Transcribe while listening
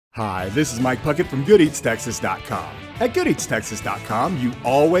Hi, this is Mike Puckett from GoodEatsTexas.com. At GoodEatsTexas.com, you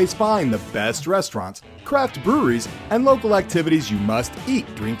always find the best restaurants, craft breweries, and local activities you must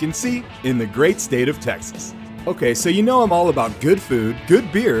eat, drink, and see in the great state of Texas. Okay, so you know I'm all about good food, good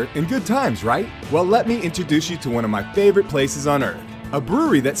beer, and good times, right? Well, let me introduce you to one of my favorite places on earth, a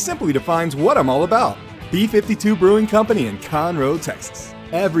brewery that simply defines what I'm all about. B-52 Brewing Company in Conroe, Texas.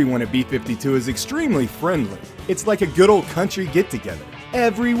 Everyone at B-52 is extremely friendly. It's like a good old country get-together.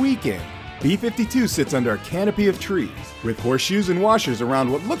 Every weekend, B-52 sits under a canopy of trees with horseshoes and washers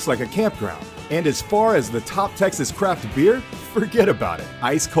around what looks like a campground. And as far as the top Texas craft beer, forget about it.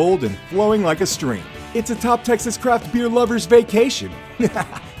 Ice cold and flowing like a stream. It's a top Texas craft beer lover's vacation.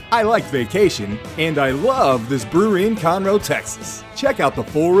 I like vacation, and I love this brewery in Conroe, Texas. Check out the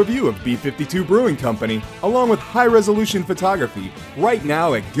full review of B-52 Brewing Company, along with high-resolution photography, right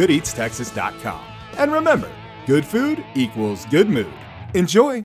now at GoodEatsTexas.com. And remember, good food equals good mood. Enjoy!